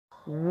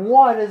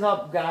What is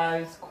up,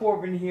 guys?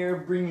 Corbin here,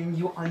 bringing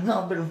you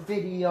another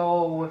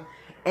video.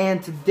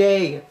 And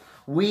today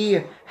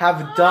we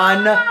have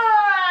done,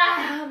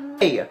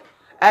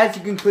 as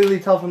you can clearly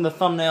tell from the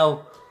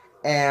thumbnail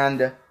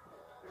and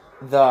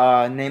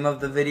the name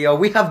of the video,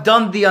 we have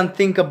done the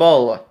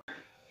unthinkable.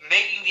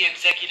 Making the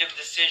executive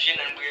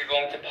decision, and we are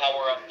going to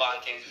power up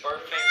Fontane's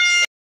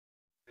Burfict.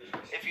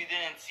 If you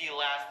didn't see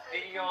last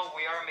video,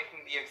 we are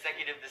making the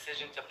executive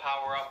decision to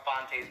power up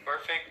Fontane's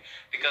Burfict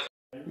because,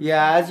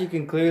 yeah, as you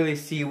can clearly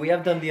see, we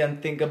have done the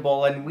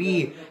unthinkable and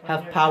we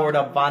have powered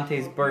up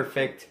Vontae's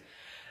Burfict.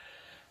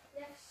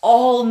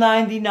 All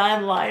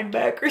 99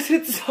 linebackers.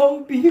 It's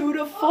so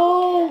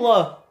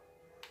beautiful.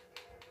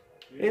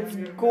 It's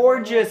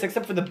gorgeous,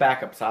 except for the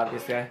backups,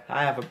 obviously.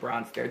 I have a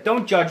bronze there.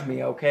 Don't judge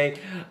me, okay?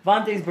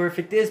 Vontae's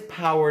Burfict is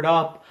powered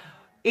up.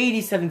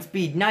 87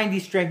 speed, 90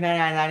 strength,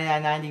 99,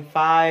 99,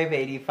 95,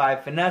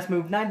 85 finesse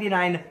move,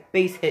 99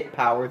 base hit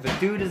power. The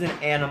dude is an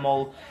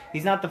animal.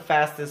 He's not the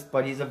fastest,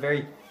 but he's a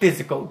very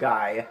physical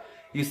guy.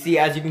 You see,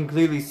 as you can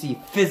clearly see,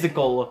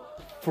 physical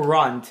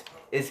front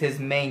is his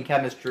main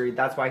chemistry.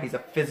 That's why he's a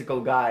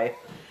physical guy.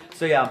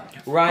 So yeah,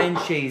 Ryan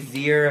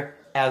Shazier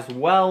as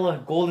well.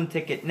 Golden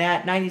ticket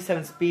Nat,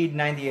 97 speed,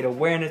 98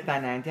 awareness,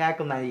 99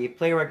 tackle, 98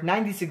 play rec,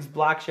 96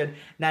 block shed,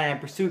 99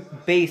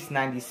 pursuit, base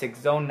 96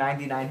 zone,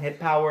 99 hit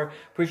power.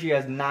 Pretty sure he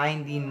has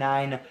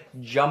 99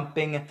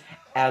 jumping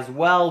as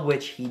well,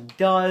 which he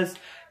does.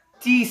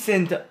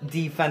 Decent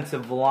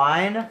defensive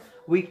line.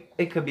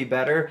 It could be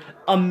better.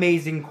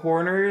 Amazing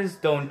corners.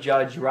 Don't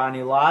judge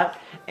Ronnie Lott.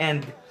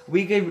 And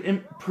we could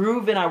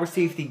improve in our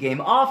safety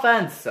game.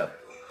 Offense.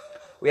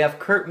 We have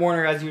Kurt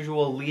Warner, as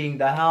usual, leading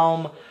the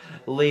helm.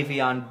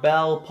 Le'Veon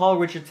Bell, Paul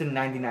Richardson,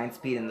 99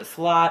 speed in the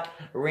slot.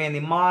 Randy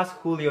Moss,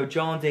 Julio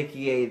Jones,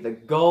 a.k.a. the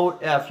GOAT.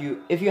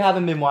 If you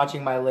haven't been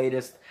watching my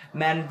latest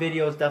Madden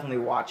videos, definitely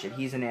watch it.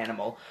 He's an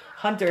animal.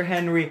 Hunter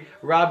Henry,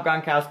 Rob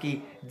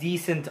Gronkowski,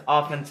 decent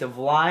offensive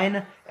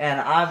line. And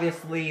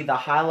obviously, the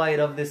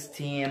highlight of this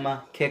team,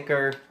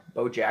 kicker,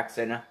 Bo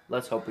Jackson.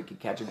 Let's hope we can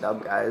catch a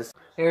dub, guys.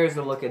 Here's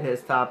a look at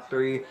his top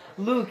three.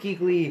 Luke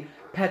Kuechly,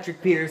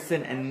 Patrick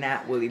Peterson, and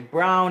Nat Willie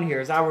Brown.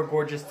 Here's our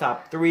gorgeous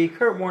top three.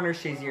 Kurt Warner,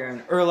 Shazier,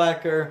 and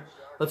Urlacher.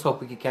 Let's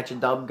hope we can catch a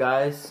dub,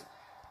 guys.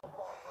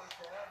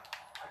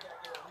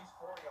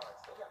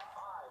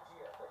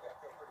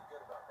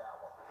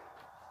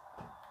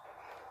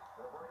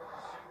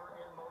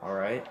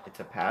 Alright, it's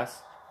a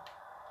pass.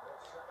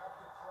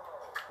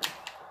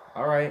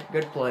 Alright,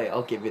 good play.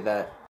 I'll give you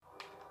that.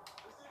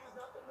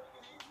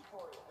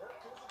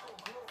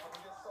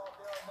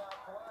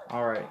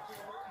 Alright.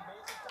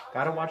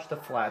 Gotta watch the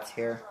flats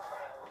here.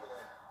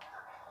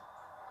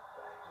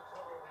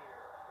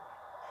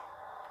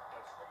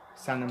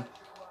 Send him.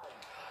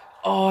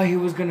 Oh, he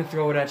was gonna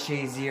throw it at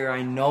Shazier.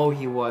 I know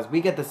he was.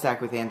 We get the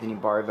sack with Anthony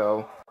Barr,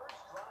 though.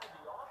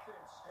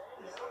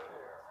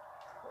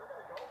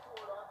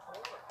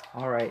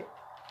 Alright.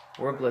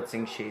 We're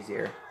blitzing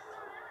Shazier.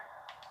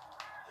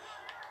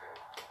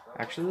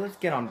 Actually, let's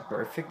get on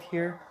Burfict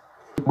here.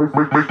 Make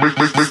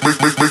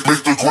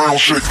the ground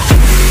shake.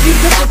 You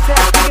took the sack.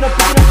 Pick it up,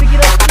 pick it up, pick it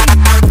up.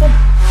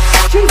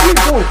 Shazier,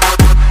 go.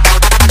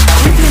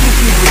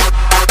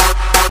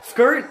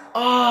 Skirt.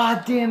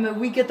 Ah, damn it.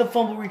 We get the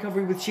fumble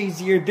recovery with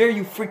Shazier. There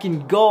you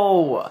freaking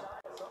go.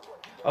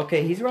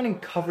 Okay, he's running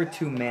cover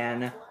 2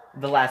 man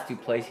the last 2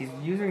 plays. He's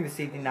using the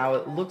safety now.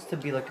 It looks to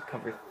be like a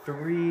cover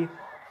 3.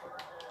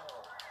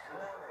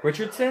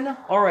 Richardson.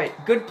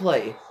 Alright, good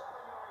play.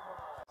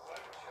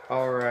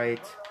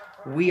 Alright.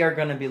 We are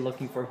going to be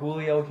looking for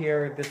Julio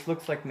here. This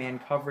looks like man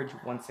coverage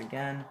once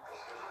again.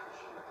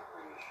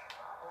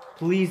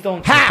 Please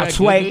don't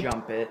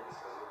jump it.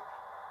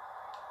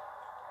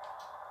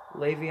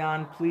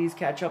 Le'Veon, please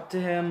catch up to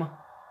him.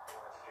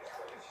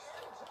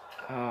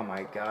 Oh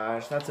my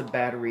gosh, that's a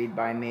bad read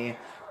by me.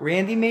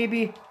 Randy,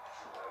 maybe?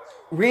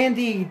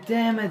 Randy,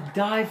 damn it,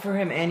 dive for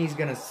him, and he's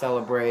going to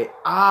celebrate.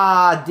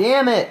 Ah,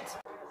 damn it.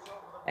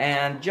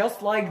 And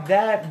just like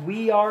that,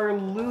 we are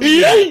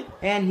losing.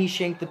 And he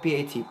shanked the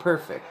PAT.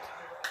 Perfect.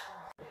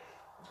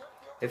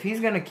 If he's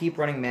going to keep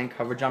running man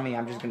coverage on me,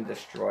 I'm just going to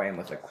destroy him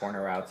with like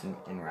corner routes and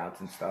in routes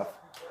and stuff.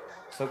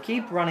 So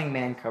keep running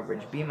man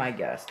coverage. Be my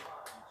guest.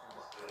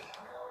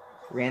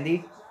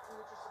 Randy.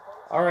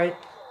 Alright.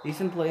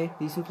 Decent play.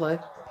 Decent play.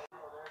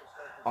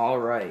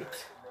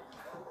 Alright.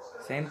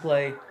 Same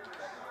play.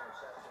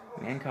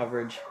 Man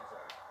coverage.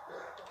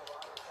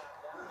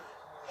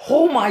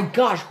 Oh my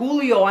gosh,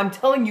 Julio, I'm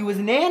telling you, is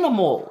an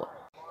animal.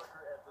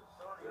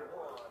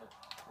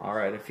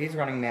 Alright, if he's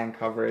running man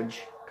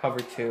coverage, cover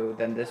 2,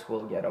 then this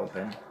will get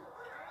open.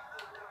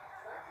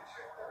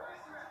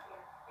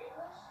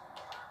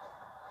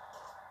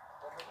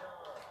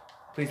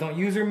 Please don't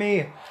user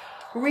me.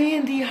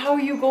 Randy, how are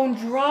you going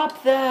to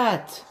drop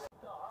that?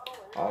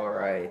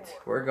 Alright,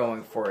 we're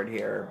going for it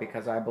here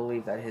because I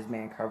believe that his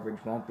man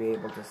coverage won't be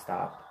able to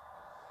stop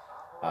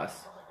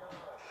us.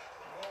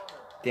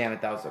 Damn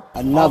it, that was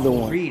another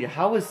one. Read.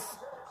 How is...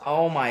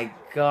 Oh my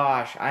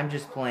gosh, I'm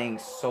just playing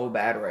so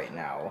bad right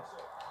now.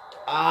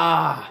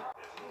 Ah!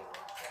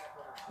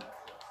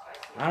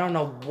 I don't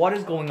know what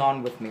is going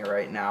on with me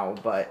right now,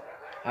 but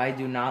I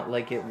do not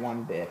like it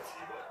one bit.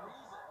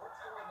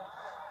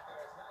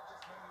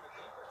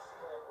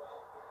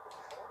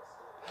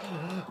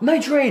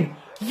 Night Train!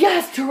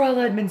 Yes, Terrell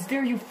Edmonds!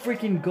 There you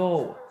freaking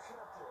go!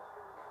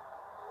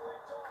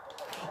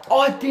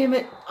 Oh, damn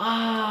it!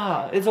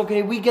 Ah! It's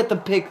okay, we get the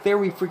pick. There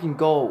we freaking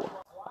go.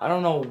 I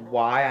don't know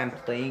why I'm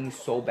playing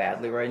so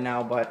badly right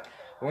now, but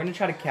we're going to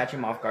try to catch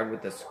him off guard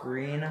with the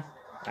screen.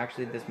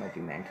 Actually, this might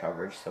be man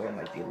coverage, so it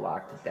might be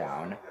locked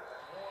down.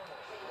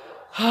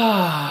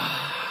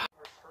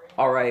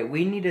 Alright,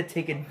 we need to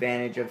take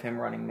advantage of him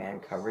running man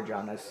coverage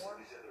on us.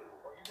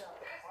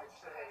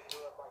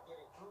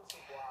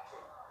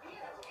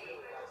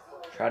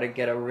 Try to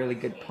get a really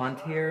good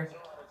punt here.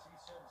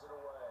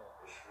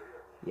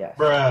 Yes.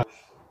 Bruh.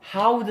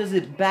 How does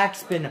it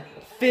backspin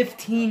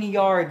 15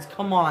 yards?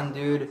 Come on,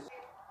 dude.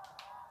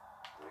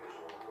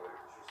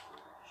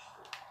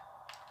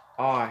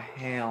 Oh,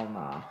 hell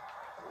nah.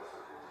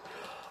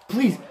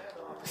 Please,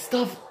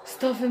 stuff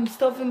him,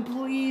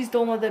 please.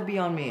 Don't let that be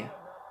on me.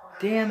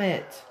 Damn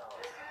it.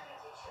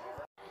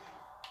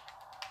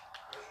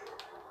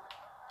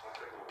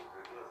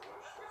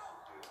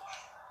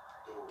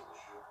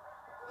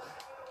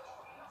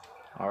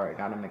 Alright,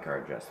 gotta make our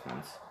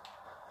adjustments.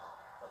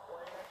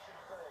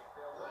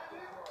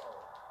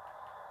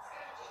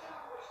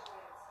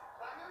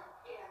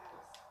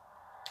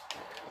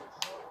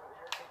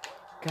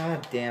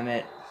 God damn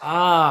it.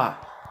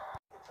 Ah!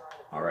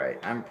 Alright,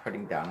 I'm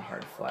putting down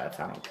hard flats.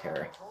 I don't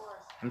care.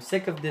 I'm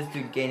sick of this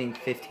dude gaining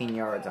 15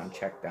 yards on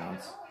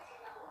checkdowns.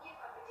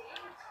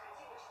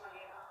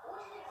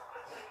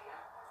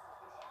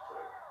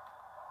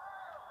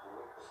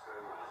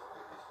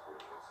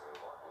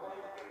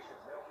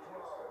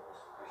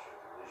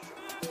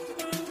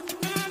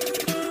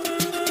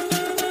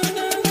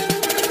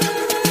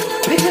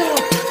 Pick it up!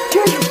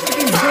 Get your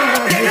freaking brain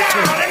out of this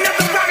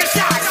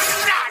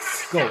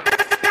thing! Go.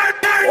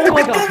 Oh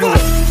my god, no.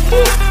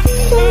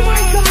 Oh my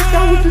god,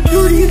 that was the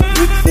dirtiest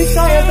pick six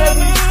I have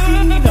ever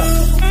seen!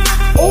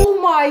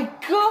 Oh my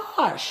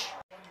gosh!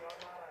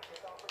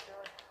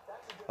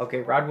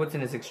 Okay, Rod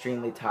Woodson is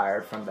extremely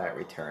tired from that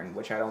return,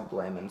 which I don't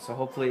blame him, so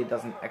hopefully he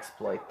doesn't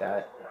exploit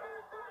that.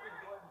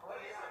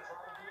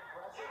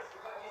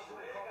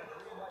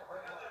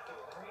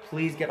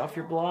 Please get off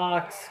your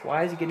blocks.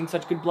 Why is he getting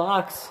such good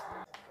blocks?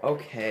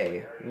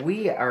 Okay,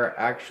 we are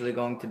actually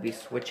going to be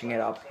switching it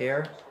up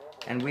here.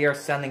 And we are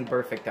sending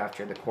Burfict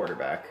after the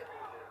quarterback.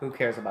 Who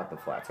cares about the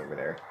flats over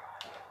there?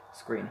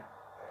 Screen.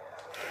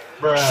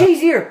 Bruh. She's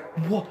here!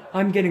 Whoa,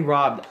 I'm getting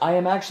robbed. I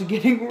am actually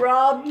getting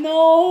robbed.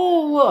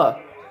 No!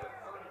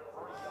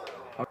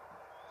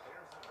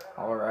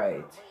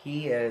 Alright,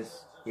 he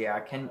is... Yeah,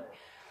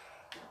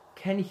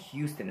 Ken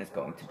Houston is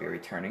going to be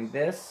returning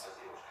this.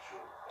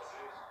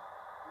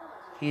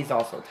 He's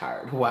also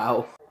tired.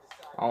 Wow.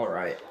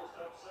 Alright.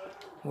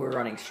 We're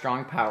running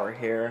strong power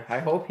here. I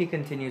hope he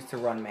continues to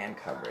run man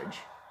coverage.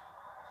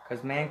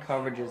 Because man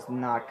coverage is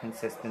not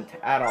consistent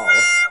at all.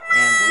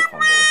 And we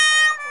fumble.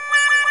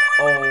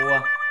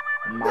 Oh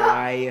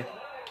my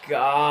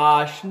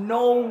gosh.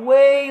 No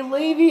way,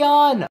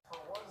 Le'Veon!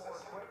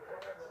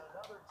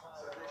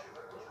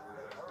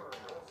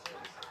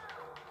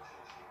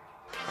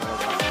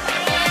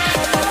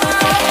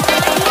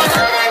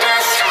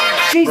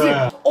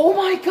 Shazier! Oh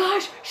my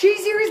gosh!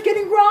 Shazier is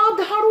getting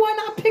robbed! How do I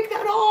not pick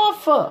that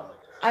off?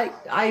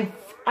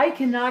 I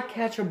cannot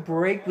catch a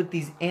break with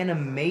these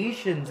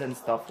animations and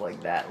stuff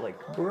like that. Like,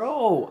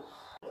 bro.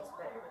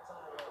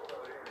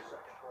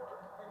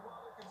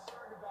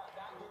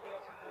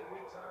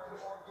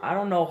 I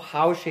don't know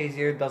how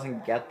Shazier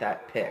doesn't get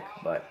that pick,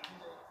 but...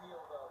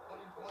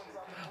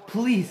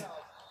 Please!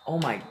 Oh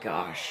my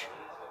gosh.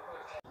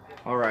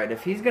 Alright,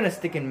 if he's gonna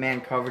stick in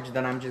man coverage,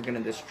 then I'm just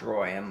gonna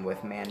destroy him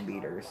with man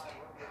beaters.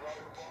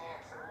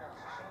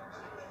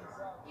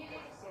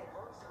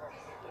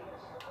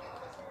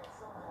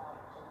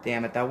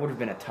 Damn it, that would have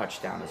been a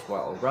touchdown as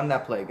well. Run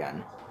that play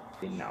again.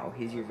 No,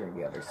 he's using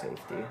the other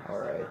safety.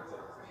 Alright.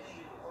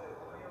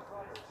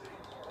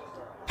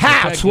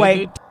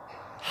 Halfway.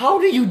 How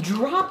do you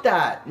drop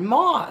that?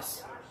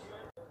 Moss!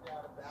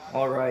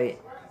 Alright.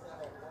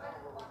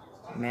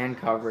 Man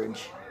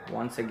coverage.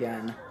 Once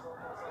again.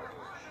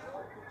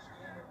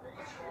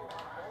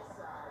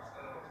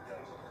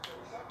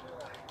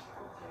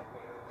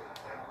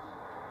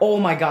 Oh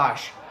my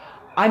gosh.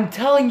 I'm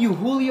telling you,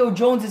 Julio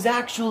Jones is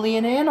actually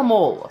an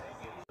animal.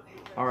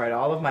 Alright,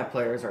 all of my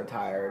players are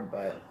tired,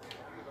 but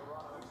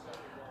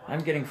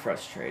I'm getting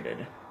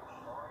frustrated.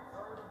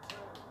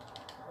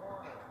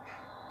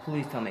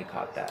 Please tell me he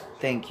caught that.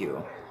 Thank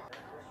you.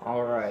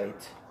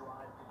 Alright.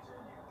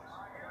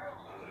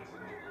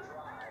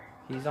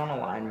 He's on a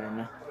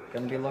lineman.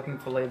 Gonna be looking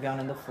for Le'Veon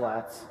in the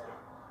flats.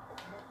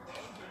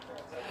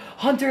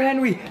 Hunter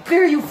Henry!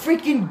 There you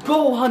freaking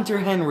go, Hunter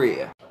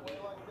Henry!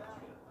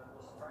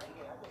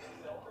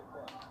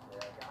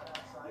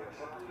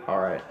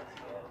 Alright.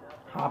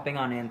 Hopping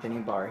on Anthony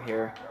Barr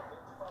here.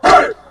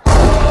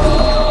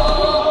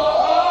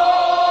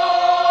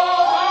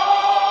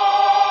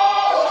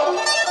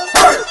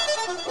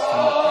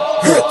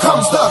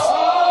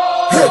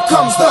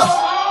 comes the,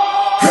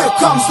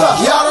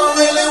 y'all don't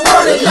really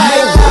want it like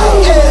that.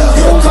 Yeah,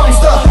 here comes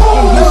the.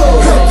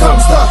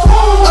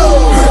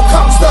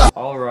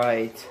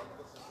 Alright.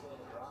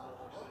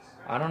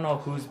 I don't know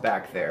who's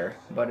back there,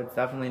 but it's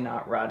definitely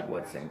not Rod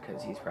Woodson,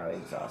 because he's probably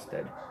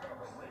exhausted.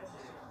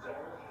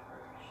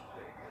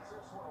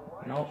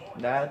 Nope,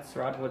 that's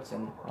Rod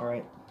Woodson.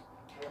 Alright.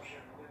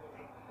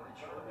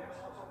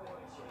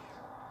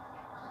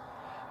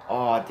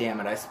 Oh, damn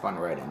it, I spun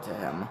right into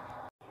him.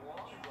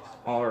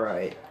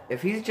 Alright.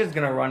 If he's just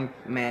gonna run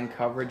man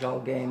coverage all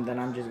game, then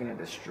I'm just gonna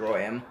destroy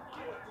him.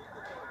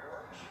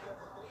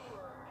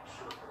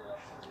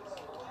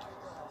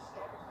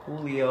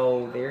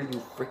 Julio, there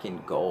you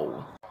freaking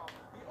go.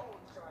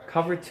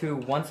 Cover 2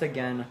 once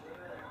again.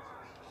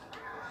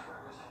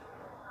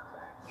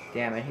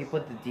 Damn it, he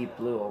put the deep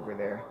blue over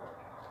there.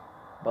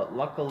 But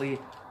luckily,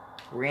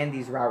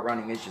 Randy's route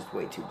running is just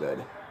way too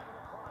good.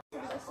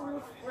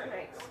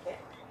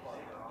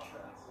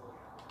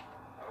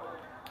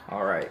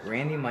 Alright,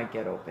 Randy might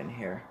get open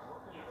here.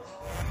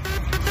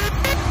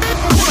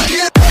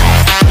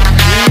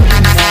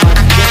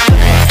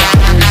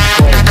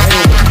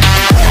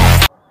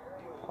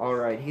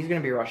 Alright, he's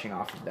going to be rushing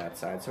off of that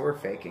side, so we're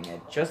faking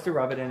it. Just to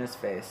rub it in his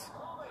face.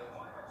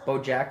 Bo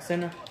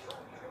Jackson.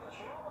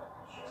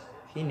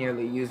 He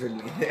nearly usered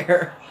me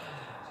there.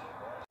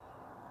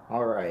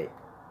 Alright.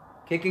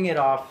 Kicking it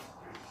off.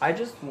 I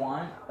just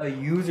want a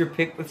user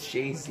pick with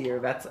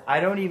Shazier. I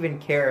don't even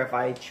care if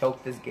I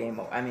choke this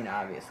game. I mean,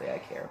 obviously I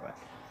care, but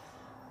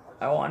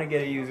I want to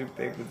get a user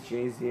pick with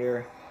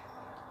Shazier.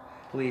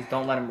 Please,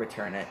 don't let him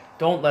return it.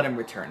 Don't let him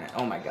return it.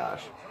 Oh my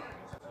gosh.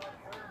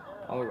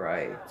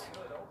 Alright.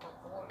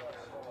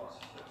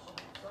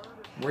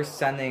 We're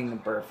sending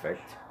Burfict.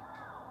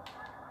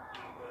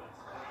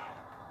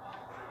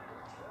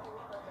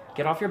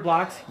 Get off your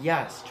blocks.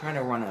 Yes, trying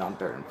to run it on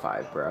 3rd and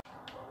 5, bro.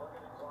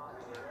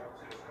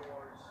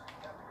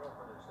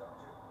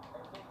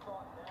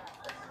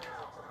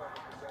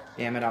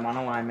 Damn it, I'm on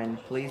a lineman.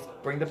 Please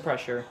bring the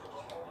pressure.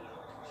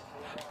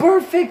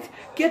 Burfict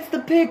gets the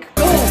pick.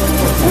 Go! Burfict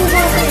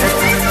gets the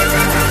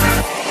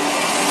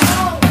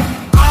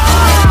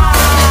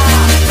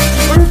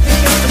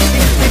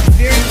pick.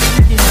 Very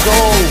freaking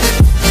goal.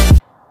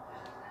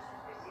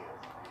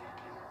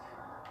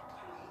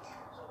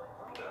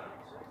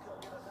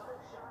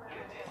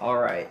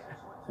 Alright.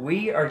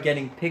 We are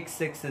getting pick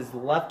sixes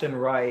left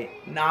and right.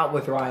 Not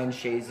with Ryan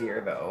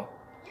Shazier, though.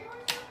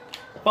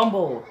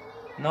 Fumble.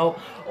 No.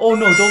 Oh,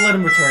 no. Don't let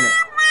him return it.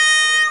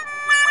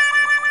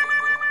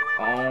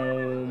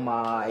 Oh,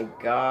 my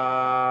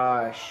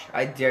gosh.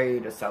 I dare you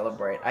to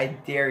celebrate. I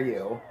dare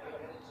you.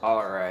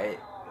 Alright.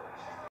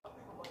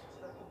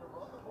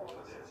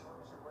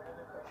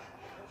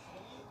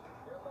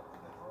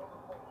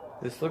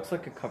 This looks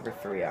like a cover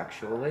 3,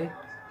 actually.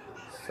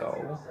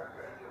 So,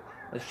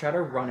 let's try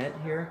to run it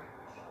here.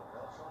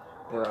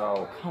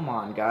 Bro, come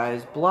on,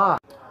 guys.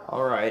 Block.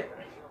 Alright.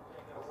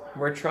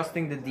 We're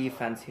trusting the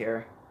defense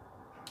here.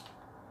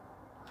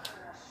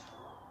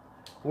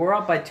 We're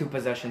up by 2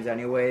 possessions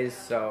anyways,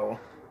 so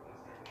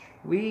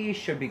we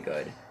should be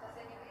good.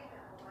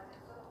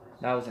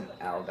 That was an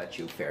L that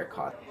you fair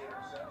caught.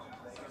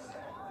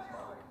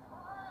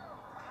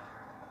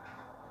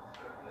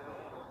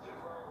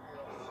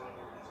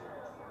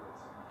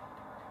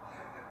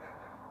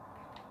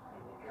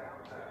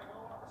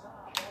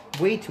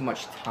 Way too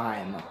much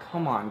time.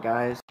 Come on,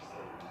 guys.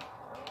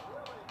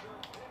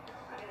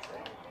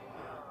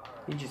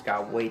 He just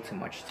got way too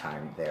much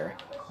time there.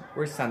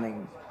 We're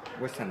sending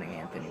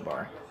Anthony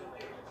Barr.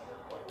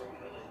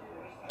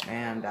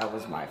 And that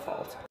was my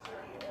fault.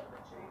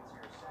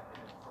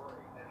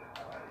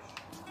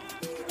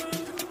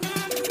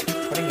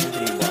 Putting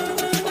Anthony Barr on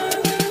the spot.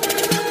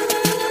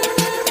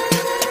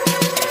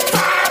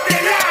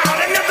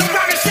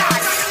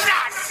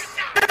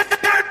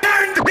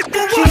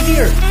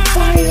 Shazier!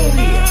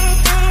 Finally!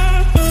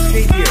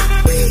 Shazier,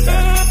 bring it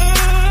back.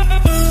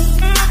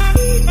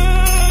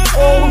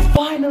 Oh,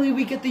 finally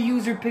we get the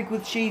user pick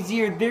with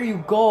Shazier. There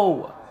you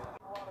go.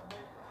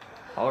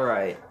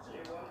 Alright.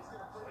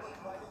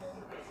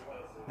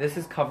 This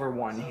is cover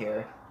 1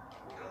 here.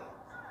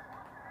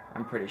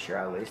 I'm pretty sure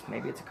at least.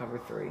 Maybe it's a cover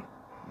 3.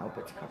 Nope,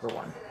 it's a cover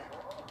 1.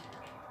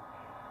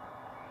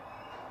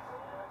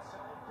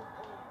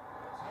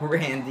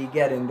 Randy,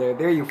 get in there.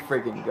 There you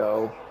friggin'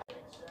 go.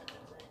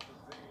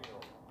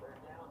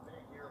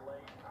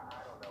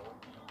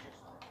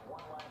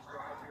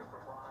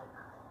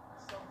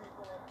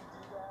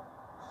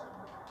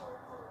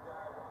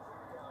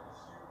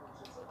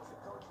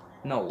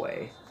 No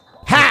way.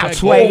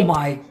 House weight. Oh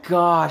my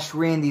gosh,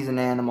 Randy's an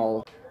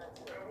animal.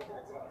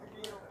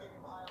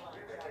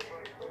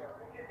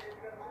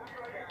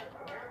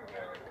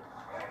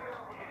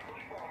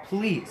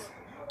 Please.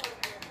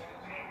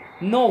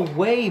 No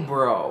way,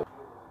 bro.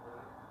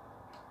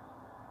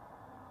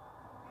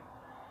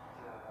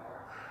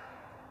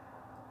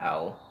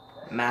 L.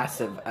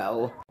 Massive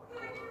L.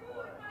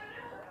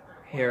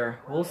 Here,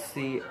 we'll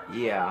see.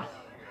 Yeah.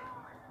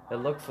 It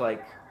looks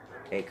like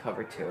a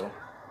cover 2.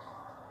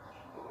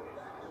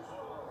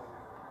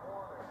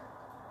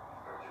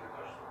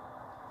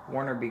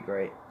 Warner be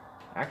great.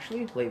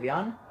 Actually,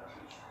 Le'Veon?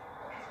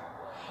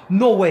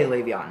 No way,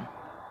 Le'Veon.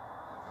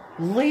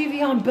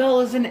 Le'Veon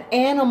Bell is an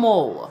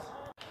animal!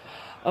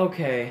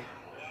 Okay.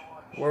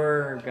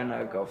 We're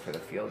gonna go for the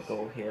field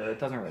goal here. It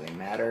doesn't really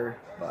matter,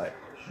 but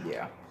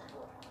yeah.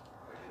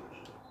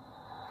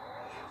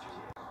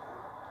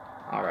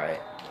 Alright.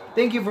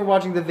 Thank you for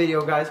watching the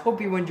video, guys.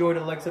 Hope you enjoyed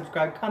it. Like,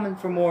 subscribe, comment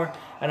for more.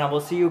 And I will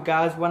see you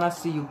guys when I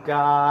see you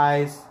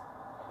guys.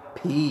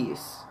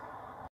 Peace.